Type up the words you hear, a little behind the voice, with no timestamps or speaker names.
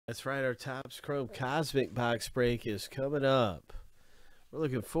That's right, our Topps Chrome Cosmic box break is coming up. We're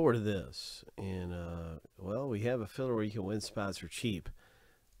looking forward to this. And, well, we have a filler where you can win spots for cheap.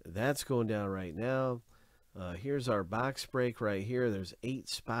 That's going down right now. Here's our box break right here. There's 8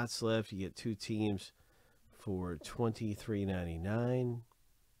 spots left. You get 2 teams for $23.99.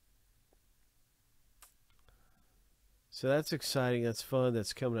 So that's exciting. That's fun.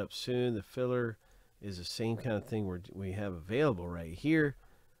 That's coming up soon. The filler is the same kind of thing we have available right here.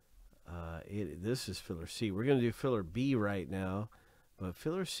 This is filler C. We're going to do filler B right now, but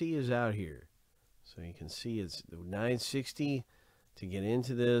filler C is out here. So you can see it's $9.60 to get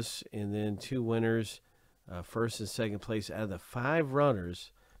into this, and then 2 winners, first and second place. Out of the 5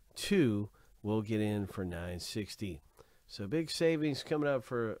 runners, 2 will get in for $9.60. So big savings coming up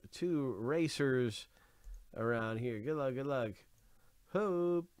for 2 racers around here. Good luck, good luck.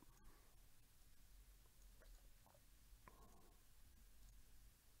 Hope.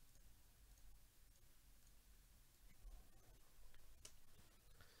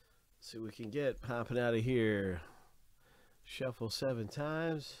 See what we can get popping out of here. Shuffle 7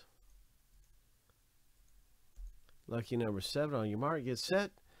 times. Lucky number 7 on your mark. Get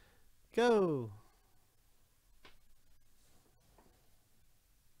set. Go.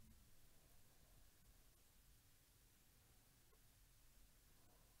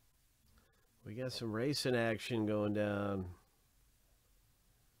 We got some racing action going down.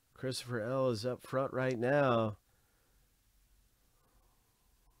 Christopher L is up front right now.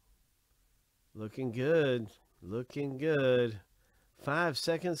 Looking good. Looking good. 5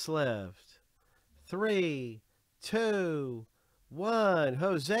 seconds left. 3, 2, 1.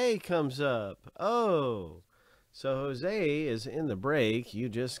 Jose comes up. Oh. So Jose is in the break. You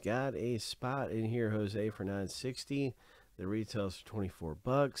just got a spot in here, Jose, for $9.60. The retails for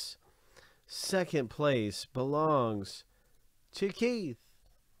 $24. Second place belongs to Keith.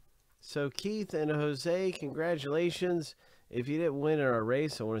 So Keith and Jose, congratulations. If you didn't win in our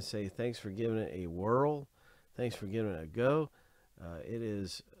race, I want to say thanks for giving it a whirl. Thanks for giving it a go. It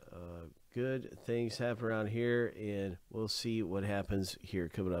is good things happen around here, and we'll see what happens here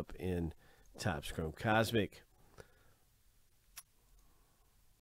coming up in Topps Chrome Cosmic.